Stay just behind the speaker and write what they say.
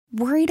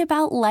Worried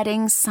about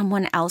letting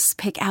someone else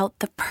pick out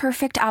the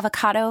perfect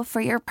avocado for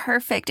your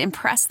perfect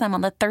impress them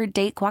on the third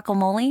date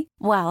guacamole?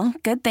 Well,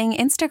 good thing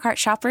Instacart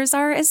shoppers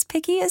are as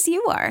picky as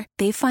you are.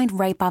 They find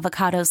ripe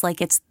avocados like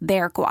it's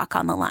their guac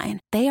on the line.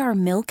 They are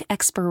milk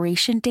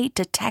expiration date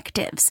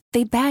detectives.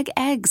 They bag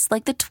eggs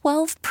like the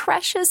 12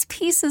 precious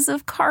pieces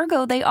of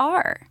cargo they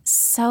are.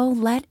 So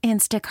let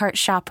Instacart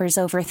shoppers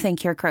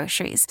overthink your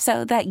groceries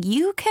so that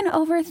you can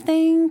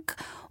overthink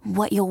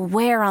what you'll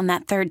wear on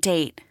that third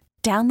date.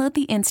 Download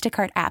the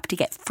Instacart app to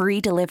get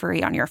free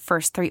delivery on your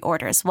first 3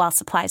 orders while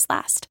supplies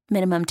last.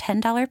 Minimum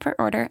 $10 per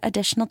order.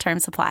 Additional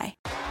terms apply.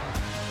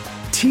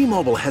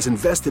 T-Mobile has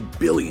invested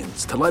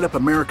billions to light up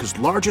America's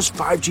largest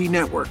 5G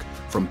network,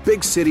 from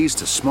big cities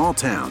to small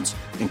towns,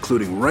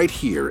 including right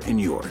here in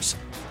yours.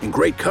 And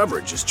great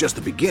coverage is just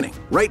the beginning.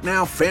 Right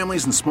now,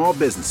 families and small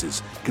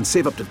businesses can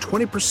save up to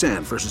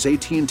 20% versus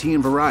AT&T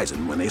and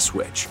Verizon when they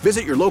switch.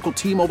 Visit your local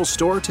T-Mobile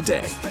store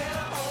today.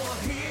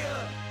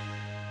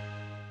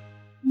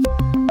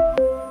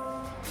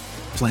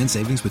 Plan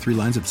savings with 3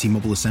 lines of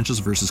T-Mobile Essentials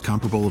versus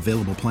comparable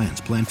available plans.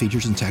 Plan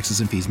features and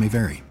taxes and fees may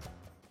vary.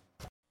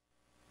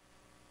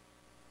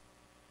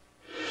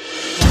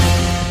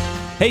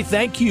 Hey,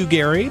 thank you,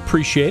 Gary.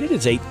 Appreciate it.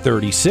 It's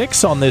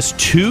 8:36 on this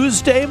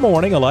Tuesday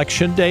morning,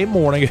 Election Day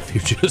morning.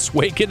 If you're just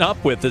waking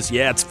up with us,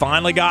 yeah, it's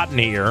finally gotten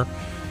here.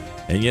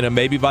 And,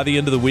 maybe by the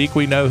end of the week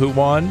we know who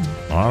won.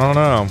 I don't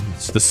know.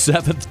 It's the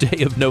 7th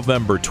day of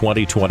November,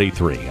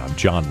 2023. I'm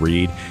John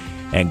Reed.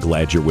 And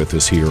glad you're with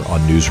us here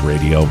on News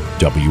Radio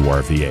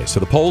WRVA. So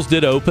the polls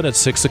did open at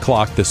 6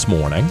 o'clock this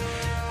morning,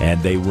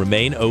 and they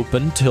remain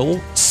open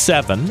till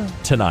 7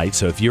 tonight.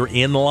 So if you're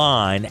in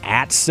line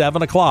at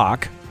 7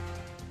 o'clock,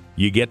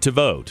 you get to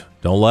vote.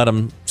 Don't let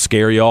them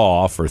scare you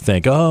off or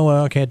think, oh,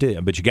 well, I can't do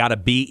it. But you got to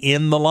be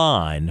in the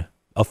line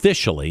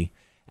officially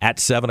at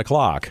 7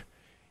 o'clock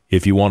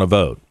if you want to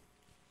vote.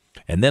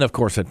 And then, of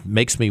course, it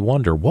makes me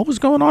wonder, what was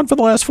going on for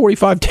the last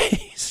 45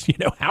 days?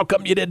 How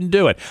come you didn't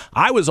do it?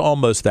 I was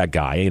almost that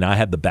guy. And I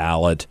had the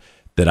ballot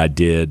that I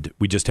did.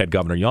 We just had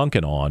Governor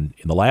Youngkin on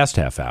in the last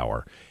half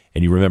hour.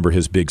 And you remember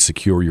his big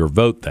secure your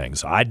vote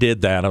things. I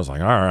did that. I was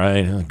like, all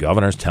right, the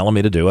governor's telling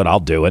me to do it. I'll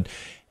do it.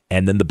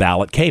 And then the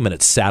ballot came, and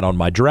it sat on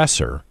my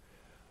dresser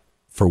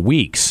for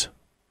weeks.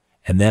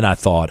 And then I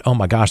thought, oh,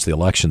 my gosh, the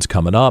election's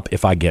coming up.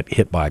 If I get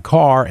hit by a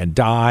car and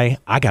die,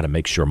 I got to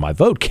make sure my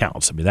vote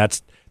counts. I mean,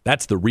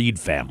 that's the Reed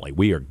family.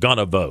 We are going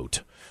to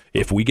vote.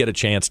 If we get a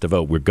chance to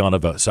vote, we're going to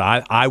vote. So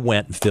I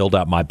went and filled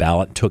out my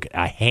ballot and took it.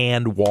 I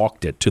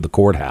hand-walked it to the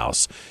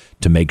courthouse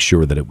to make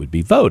sure that it would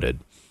be voted.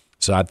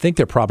 So I think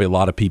there are probably a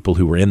lot of people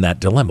who were in that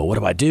dilemma. What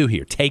do I do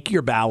here? Take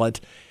your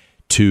ballot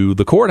to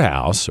the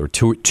courthouse or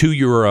to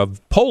your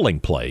polling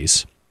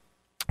place,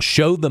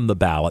 show them the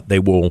ballot. They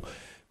will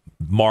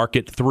mark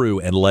it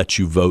through and let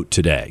you vote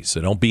today. So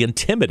don't be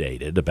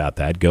intimidated about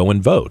that. Go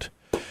and vote.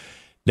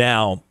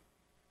 Now,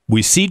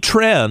 we see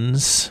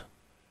trends,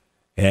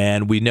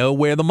 and we know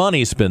where the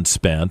money's been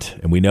spent,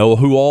 and we know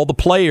who all the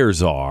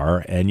players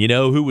are, and you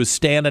know who was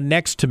standing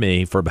next to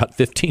me for about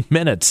 15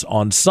 minutes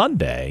on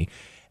Sunday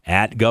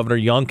at Governor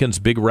Youngkin's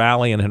big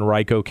rally in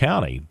Henrico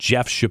County,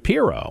 Jeff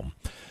Schapiro,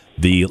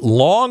 the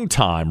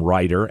longtime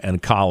writer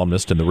and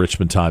columnist in the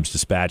Richmond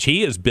Times-Dispatch.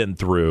 He has been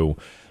through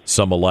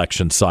some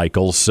election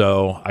cycles,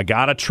 so I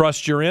got to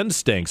trust your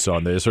instincts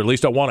on this, or at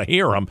least I want to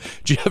hear them.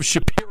 Jeff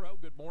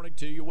Schapiro, good morning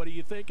to you. What are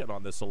you thinking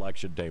on this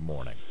Election Day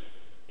morning?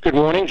 Good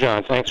morning,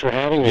 John. Thanks for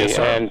having me. Yes,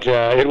 sir. And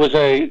it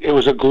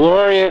was a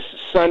glorious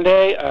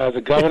Sunday.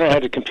 The governor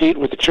had to compete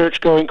with the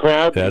church-going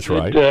crowd. That's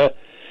right.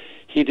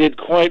 He did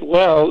quite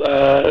well,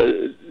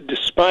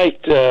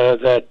 despite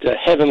that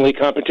heavenly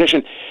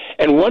competition.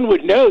 And one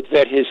would note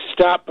that his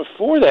stop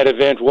before that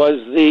event was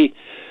the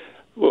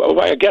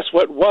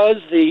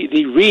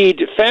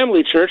Reed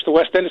Family Church, the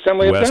West End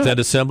Assembly of God. West End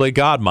Assembly of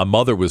God. My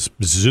mother was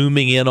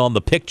zooming in on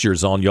the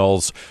pictures on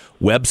y'all's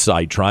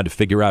website trying to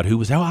figure out who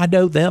was. Oh, I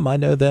know them.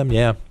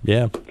 Yeah.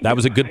 That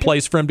was a good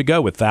place for him to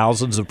go with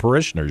thousands of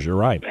parishioners. You're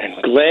right.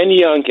 And Glenn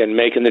Youngkin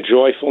making the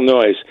joyful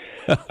noise.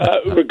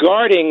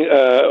 Regarding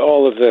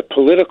all of the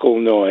political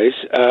noise,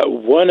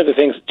 one of the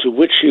things to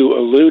which you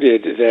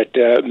alluded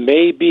that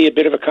may be a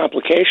bit of a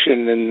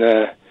complication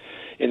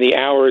in the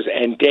hours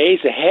and days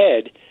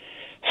ahead,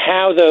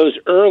 how those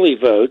early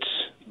votes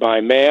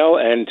by mail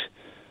and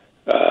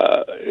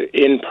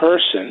in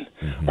person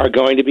are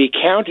going to be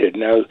counted.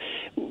 Now,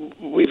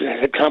 we've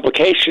had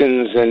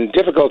complications and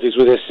difficulties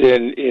with this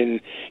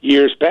in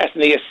years past,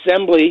 and the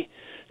Assembly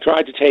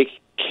tried to take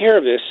care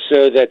of this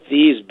so that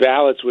these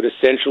ballots would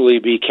essentially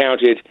be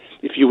counted,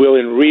 if you will,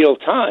 in real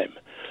time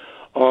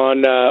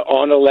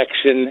on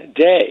Election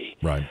Day.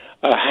 Right.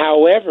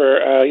 However,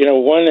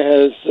 one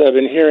has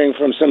been hearing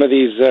from some of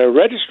these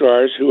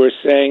registrars who are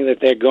saying that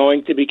they're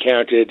going to be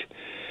counted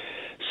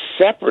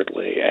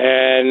separately,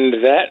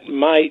 and that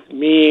might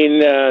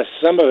mean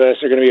some of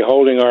us are going to be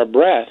holding our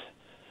breath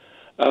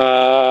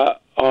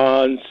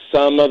on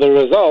some of the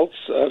results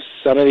of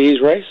some of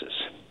these races.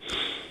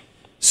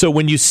 So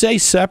when you say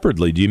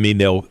separately, do you mean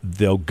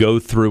they'll go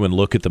through and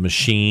look at the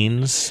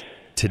machines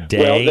today?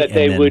 Well, that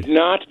they would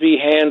not be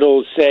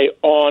handled, say,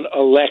 on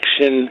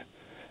election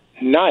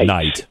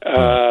night.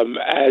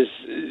 As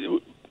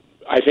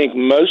I think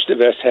most of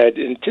us had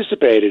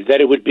anticipated,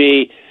 that it would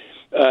be,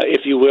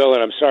 if you will,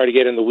 and I'm sorry to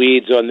get in the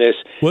weeds on this,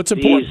 what's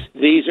important?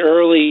 These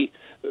early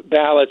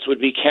ballots would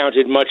be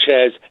counted much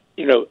as,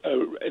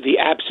 the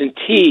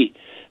absentee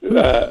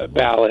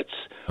ballots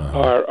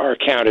are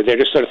counted. They're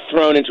just sort of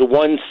thrown into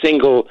one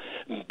single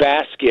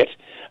basket,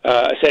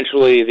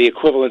 essentially the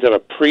equivalent of a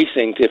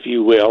precinct, if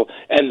you will,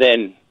 and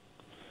then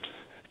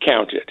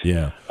counted.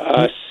 Yeah.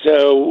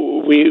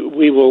 So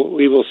we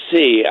will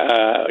see.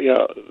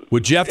 Well,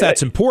 Jeff,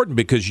 that's important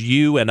because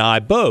you and I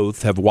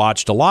both have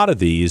watched a lot of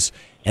these,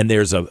 and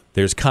there's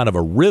kind of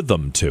a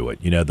rhythm to it.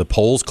 The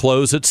polls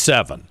close at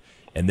 7,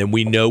 and then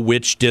we know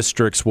which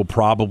districts will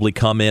probably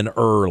come in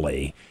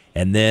early,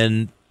 and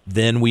then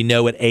we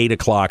know at 8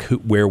 o'clock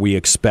where we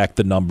expect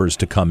the numbers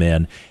to come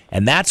in,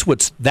 and that's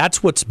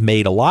what's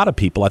made a lot of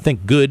people, I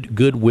think,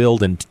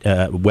 good-willed and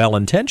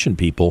well-intentioned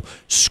people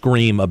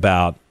scream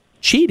about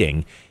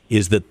cheating,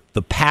 is that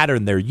the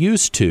pattern they're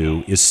used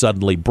to is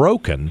suddenly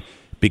broken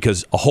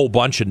because a whole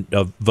bunch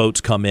of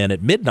votes come in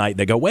at midnight. And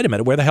they go, wait a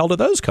minute, where the hell did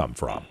those come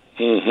from?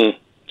 Mm-hmm.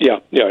 Yeah.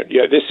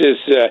 This is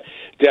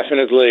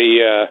definitely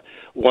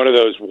one of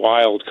those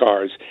wild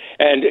cards.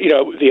 And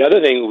the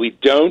other thing we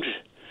don't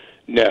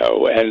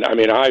know, and I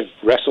mean I've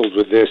wrestled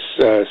with this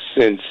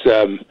since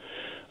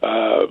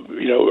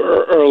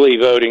early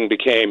voting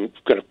became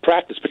kind of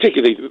practice,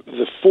 particularly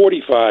the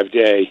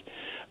 45-day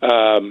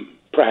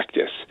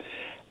practice.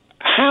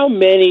 How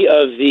many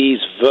of these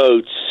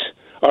votes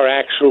are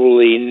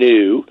actually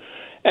new,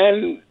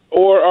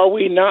 or are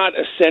we not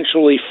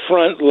essentially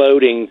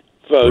front-loading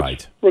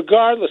votes,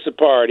 regardless of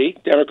party,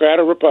 Democrat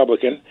or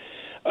Republican,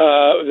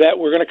 that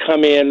we're going to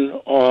come in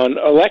on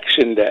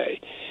Election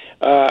Day?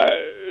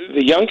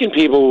 The Youngkin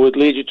people would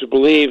lead you to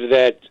believe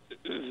that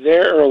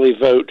their early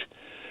vote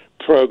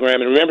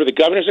program, and remember, the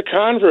governor's a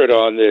convert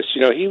on this.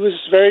 He was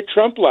very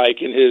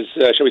Trump-like in his,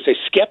 shall we say,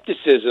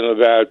 skepticism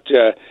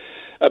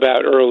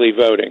about early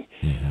voting.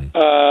 Mm-hmm.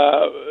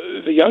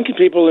 The Youngkin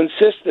people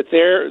insist that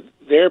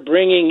they're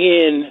bringing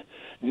in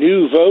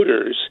new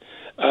voters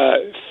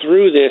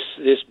through this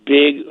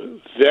big,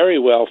 very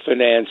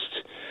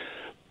well-financed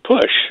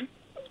push.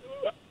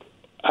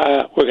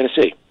 We're going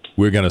to see.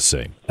 We're going to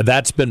see.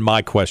 That's been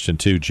my question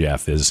too,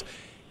 Jeff. Is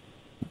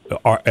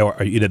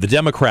the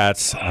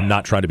Democrats? I'm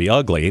not trying to be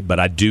ugly, but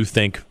I do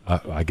think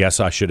I guess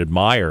I should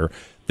admire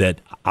that.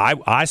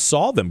 I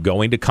saw them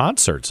going to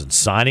concerts and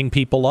signing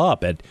people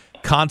up at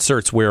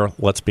concerts where,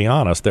 let's be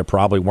honest, there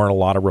probably weren't a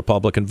lot of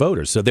Republican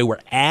voters. So they were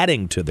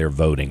adding to their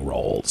voting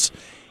rolls.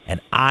 And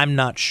I'm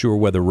not sure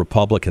whether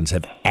Republicans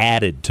have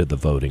added to the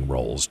voting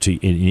rolls.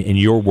 In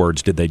your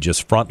words, did they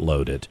just front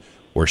load it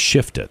or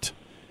shift it?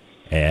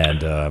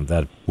 And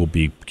that will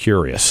be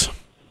curious.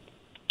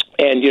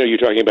 And, you're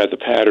talking about the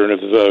pattern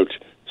of the vote.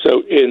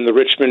 So in the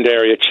Richmond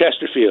area,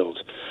 Chesterfield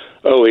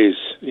always,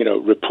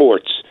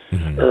 reports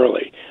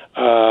early.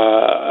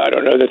 I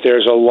don't know that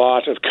there's a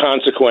lot of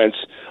consequence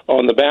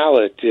on the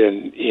ballot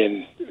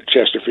in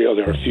Chesterfield.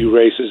 There are a few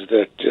races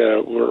that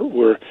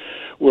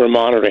we're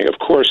monitoring. Of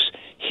course,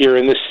 here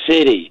in the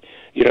city,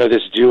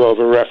 this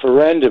do-over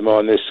referendum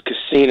on this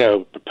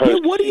casino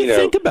proposed. Yeah, what do you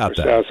think about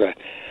that? Southside.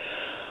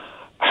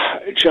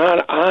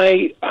 John,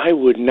 I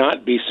would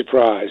not be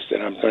surprised,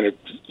 and I'm going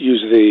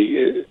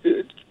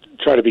to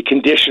try to be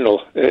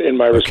conditional in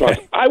my response.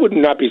 Okay. I would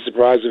not be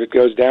surprised if it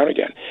goes down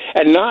again,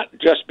 and not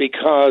just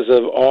because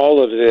of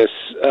all of this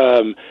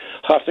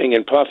huffing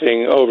and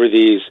puffing over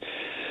these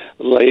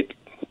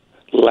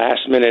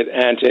last-minute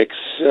antics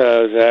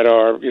that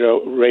are,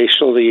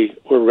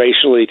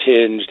 racially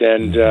tinged,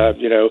 and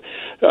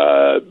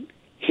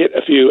hit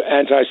a few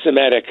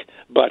anti-Semitic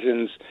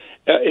buttons,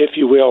 if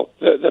you will.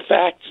 The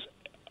facts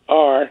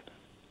are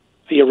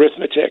the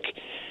arithmetic.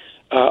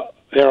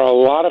 There are a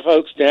lot of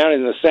folks down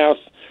in the South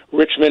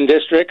Richmond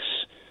districts,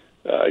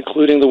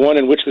 including the one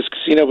in which this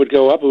casino would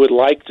go up, who would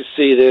like to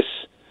see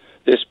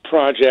this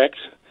project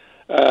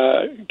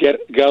get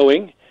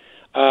going.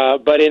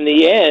 But in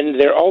the end,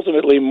 there are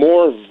ultimately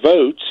more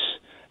votes,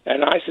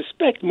 and I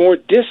suspect more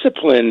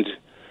disciplined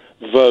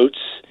votes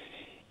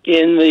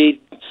in the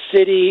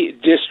city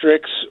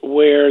districts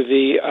where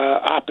the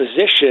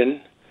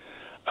opposition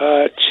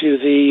to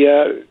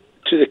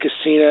the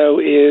casino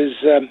is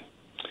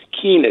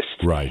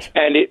keenest, right?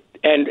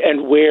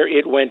 And where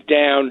it went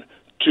down,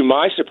 to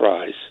my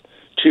surprise,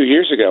 2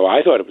 years ago.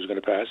 I thought it was going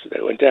to pass.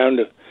 It went down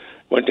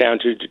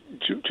to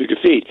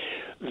defeat.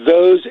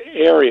 Those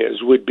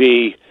areas would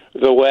be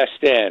the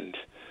West End,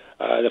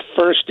 the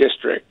first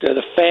district,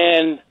 the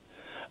Fan.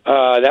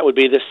 That would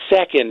be the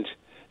second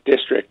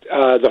district,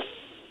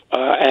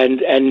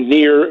 and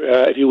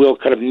near, if you will,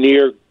 kind of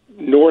near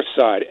North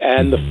Side,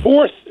 and the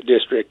fourth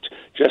district,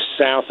 just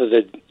south of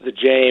the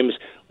James,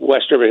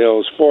 Westover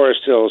Hills,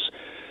 Forest Hills,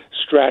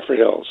 Stratford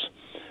Hills.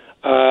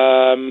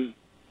 And,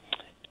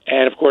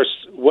 of course,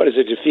 what does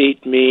a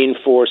defeat mean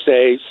for,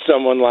 say,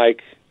 someone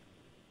like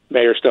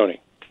Mayor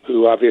Stoney,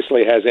 who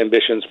obviously has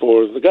ambitions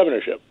for the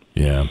governorship?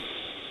 Yeah.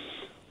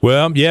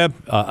 Well, yeah.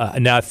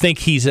 Now, I think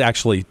he's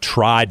actually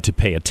tried to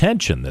pay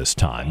attention this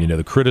time. You know,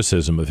 the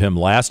criticism of him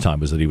last time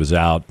was that he was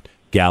out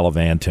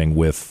gallivanting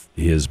with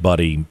his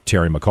buddy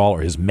Terry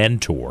McAuliffe, his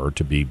mentor,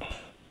 to be,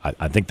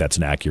 I think that's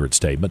an accurate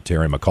statement,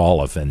 Terry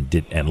McAuliffe,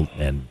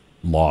 and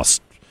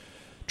lost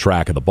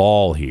track of the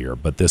ball here.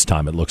 But this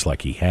time it looks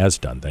like he has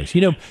done things.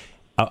 You know,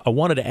 I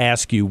wanted to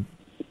ask you,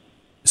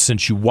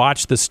 since you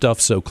watch this stuff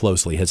so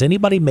closely, has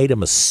anybody made a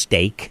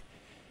mistake?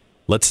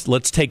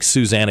 Let's take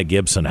Susanna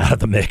Gibson out of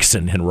the mix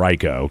in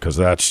Henrico, because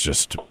that's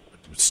just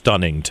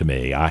stunning to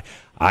me.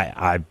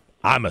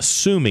 I'm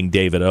assuming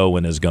David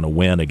Owen is going to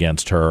win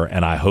against her,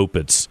 and I hope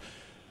it's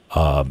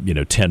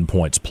 10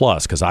 points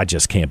plus, because I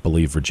just can't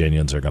believe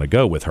Virginians are going to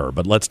go with her.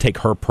 But let's take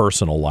her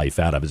personal life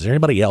out of it. Is there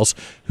anybody else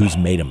who's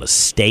made a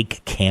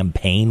mistake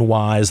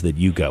campaign-wise that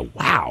you go,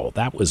 wow,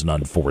 that was an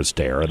unforced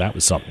error, that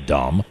was something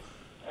dumb?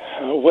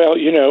 Well,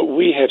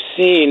 we have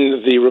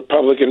seen the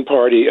Republican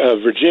Party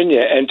of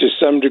Virginia and to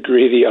some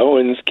degree the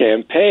Owens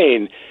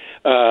campaign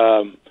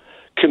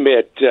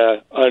commit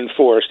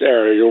unforced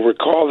error. You'll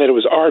recall that it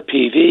was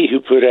RPV who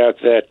put out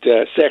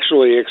that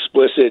sexually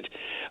explicit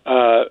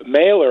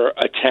mailer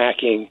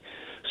attacking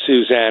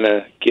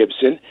Susanna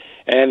Gibson,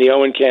 and the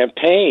Owen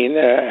campaign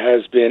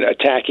has been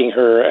attacking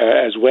her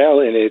as well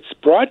in its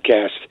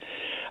broadcast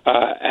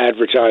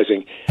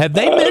advertising. Have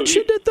they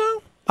mentioned it,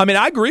 though? I mean,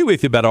 I agree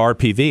with you about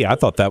RPV. I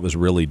thought that was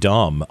really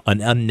dumb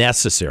and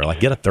unnecessary. Like,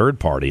 get a third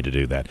party to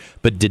do that.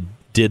 But did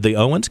the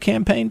Owens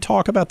campaign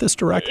talk about this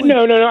directly?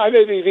 No. I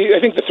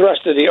think the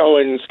thrust of the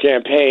Owens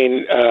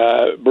campaign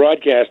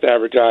broadcast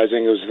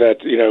advertising was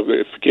that,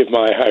 forgive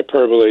my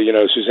hyperbole,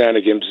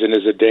 Susanna Gibson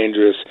is a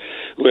dangerous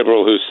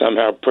liberal who's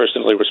somehow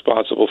personally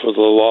responsible for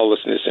the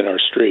lawlessness in our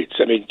streets.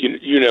 I mean,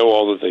 you know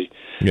all of the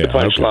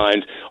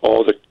punchlines,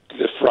 all the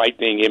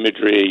frightening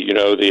imagery,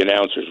 the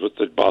announcers with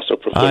the basso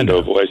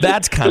profundo voice.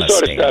 That's kind of the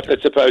sort of stuff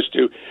that's supposed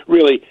to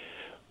really.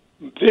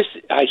 This,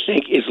 I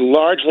think, is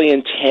largely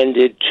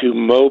intended to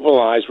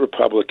mobilize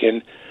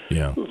Republican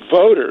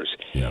voters.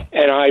 Yeah.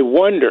 And I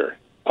wonder,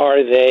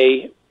 are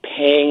they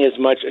paying as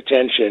much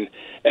attention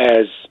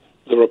as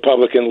the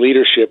Republican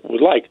leadership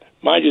would like?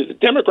 Mind you, the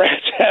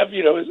Democrats have,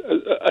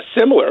 a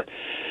similar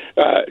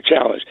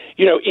challenge.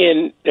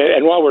 And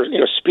while we're,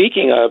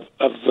 speaking of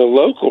the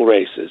local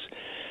races,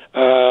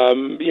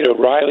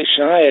 Riley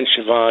Shah and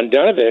Siobhan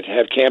Dunavant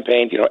have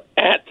campaigned,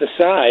 at the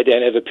side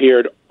and have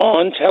appeared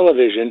on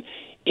television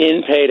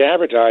in paid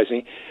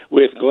advertising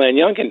with Glenn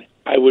Youngkin.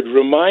 I would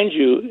remind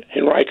you,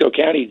 Henrico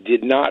County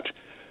did not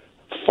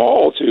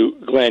fall to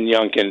Glenn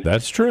Youngkin.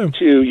 That's true.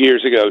 2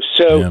 years ago.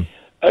 So,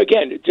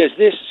 again, is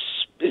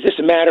this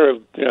a matter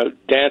of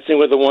dancing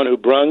with the one who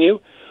brung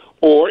you,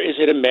 or is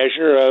it a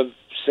measure of,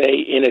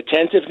 say,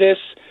 inattentiveness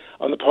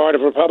on the part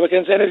of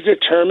Republicans and a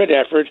determined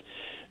effort,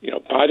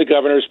 by the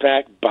governor's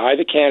pack, by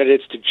the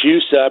candidates to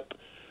juice up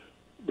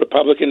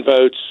Republican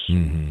votes,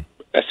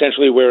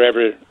 essentially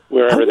wherever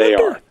they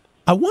are?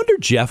 I wonder,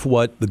 Jeff,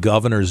 what the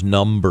governor's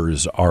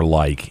numbers are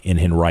like in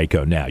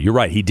Henrico now. You're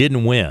right. He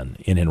didn't win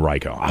in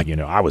Henrico.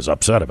 I was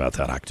upset about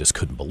that. I just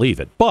couldn't believe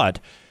it. But,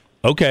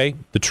 okay,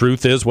 the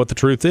truth is what the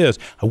truth is.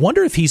 I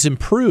wonder if he's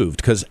improved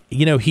because,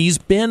 he's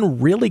been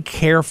really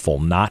careful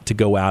not to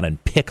go out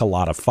and pick a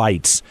lot of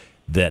fights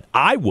that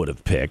I would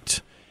have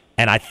picked.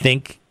 And I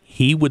think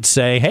he would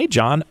say, hey,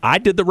 John, I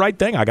did the right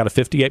thing. I got a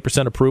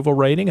 58% approval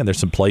rating, and there's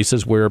some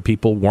places where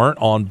people weren't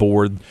on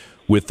board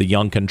with the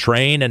Youngkin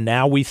train, and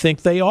now we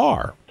think they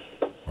are.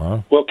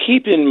 Well,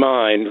 keep in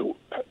mind,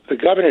 the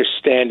governor's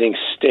standing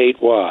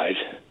statewide,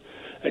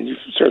 and you've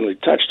certainly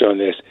touched on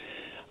this,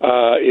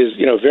 is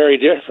very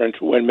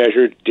different when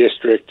measured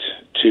district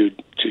to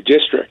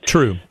district.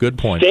 True. Good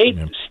point.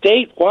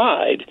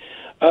 Statewide,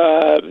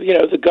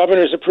 the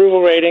governor's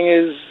approval rating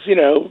is,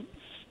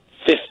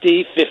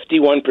 50,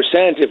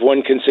 51%, if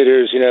one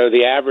considers,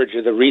 the average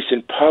of the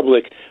recent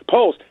public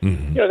polls.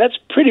 That's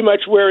pretty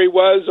much where he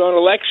was on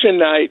election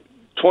night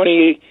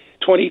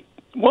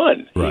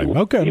 2021. Right.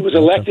 Okay. He was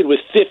elected with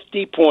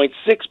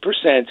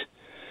 50.6%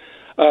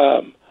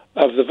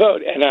 of the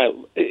vote. And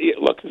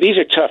look, these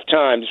are tough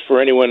times for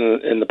anyone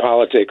in the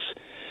politics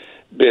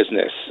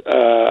business.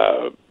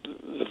 The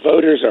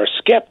voters are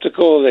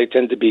skeptical. They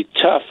tend to be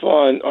tough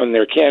on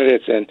their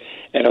candidates and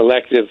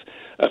elective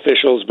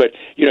officials. But,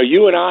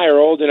 you and I are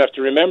old enough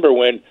to remember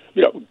when,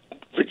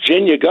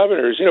 Virginia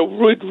governors,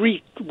 would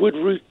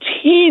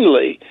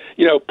routinely,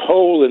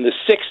 poll in the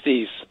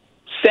 60s,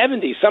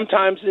 70s,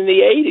 sometimes in the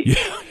 80s.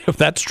 Yeah,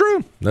 that's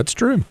true. That's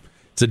true.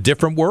 It's a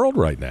different world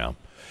right now.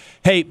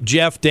 Hey,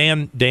 Jeff,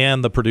 Dan,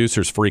 the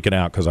producer's freaking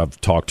out because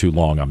I've talked too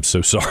long. I'm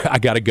so sorry. I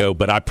got to go,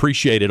 but I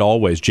appreciate it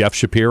always. Jeff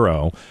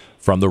Schapiro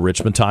from the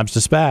Richmond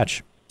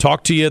Times-Dispatch.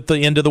 Talk to you at the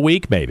end of the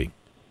week, maybe.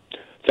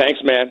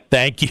 Thanks, man.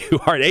 Thank you.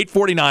 All right,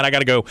 8:49. I got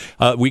to go.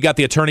 We got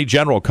the Attorney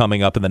General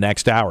coming up in the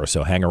next hour,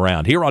 so hang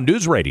around here on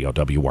News Radio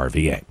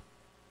WRVA.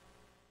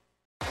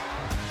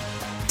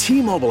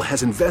 T-Mobile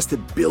has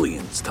invested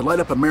billions to light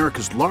up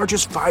America's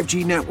largest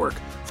 5G network,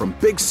 from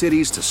big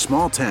cities to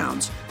small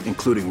towns,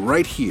 including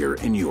right here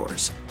in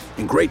yours.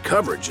 And great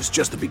coverage is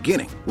just the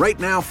beginning. Right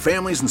now,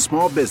 families and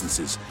small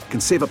businesses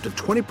can save up to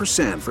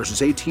 20%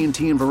 versus AT&T and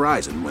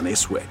Verizon when they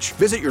switch.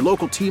 Visit your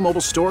local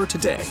T-Mobile store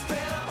today.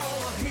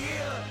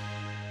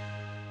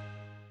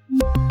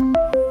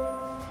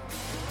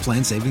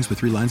 Plan savings with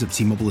 3 lines of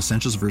T-Mobile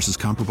Essentials versus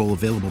comparable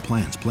available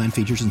plans. Plan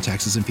features and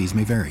taxes and fees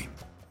may vary.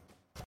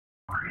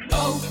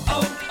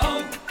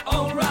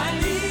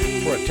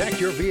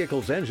 Protect your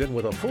vehicle's engine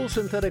with a full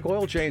synthetic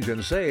oil change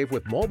and save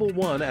with Mobil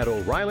 1 at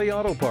O'Reilly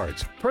Auto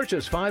Parts.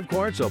 Purchase 5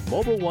 quarts of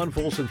Mobil 1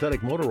 full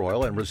synthetic motor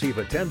oil and receive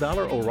a $10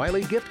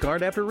 O'Reilly gift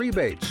card after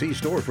rebate. See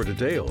store for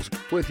details.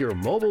 With your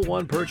Mobil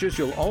 1 purchase,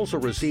 you'll also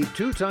receive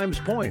 2 times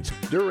points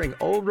during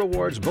O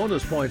Rewards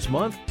Bonus Points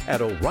Month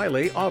at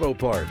O'Reilly Auto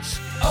Parts.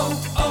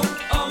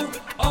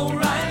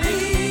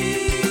 O'Reilly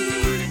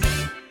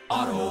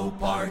Auto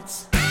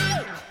Parts.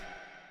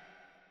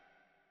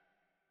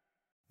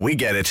 We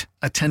get it.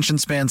 Attention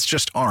spans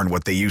just aren't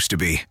what they used to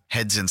be.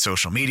 Heads in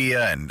social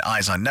media and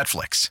eyes on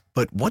Netflix.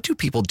 But what do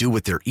people do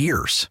with their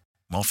ears?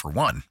 Well, for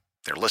one,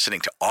 they're listening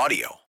to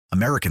audio.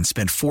 Americans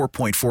spend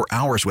 4.4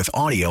 hours with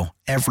audio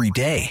every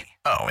day.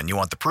 Oh, and you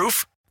want the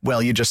proof?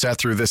 Well, you just sat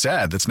through this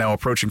ad that's now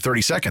approaching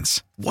 30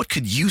 seconds. What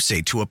could you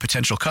say to a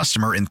potential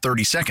customer in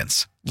 30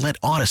 seconds? Let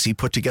Odyssey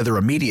put together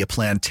a media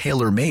plan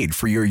tailor-made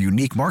for your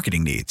unique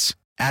marketing needs.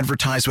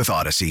 Advertise with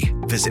Odyssey.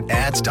 Visit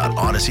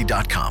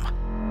ads.odyssey.com.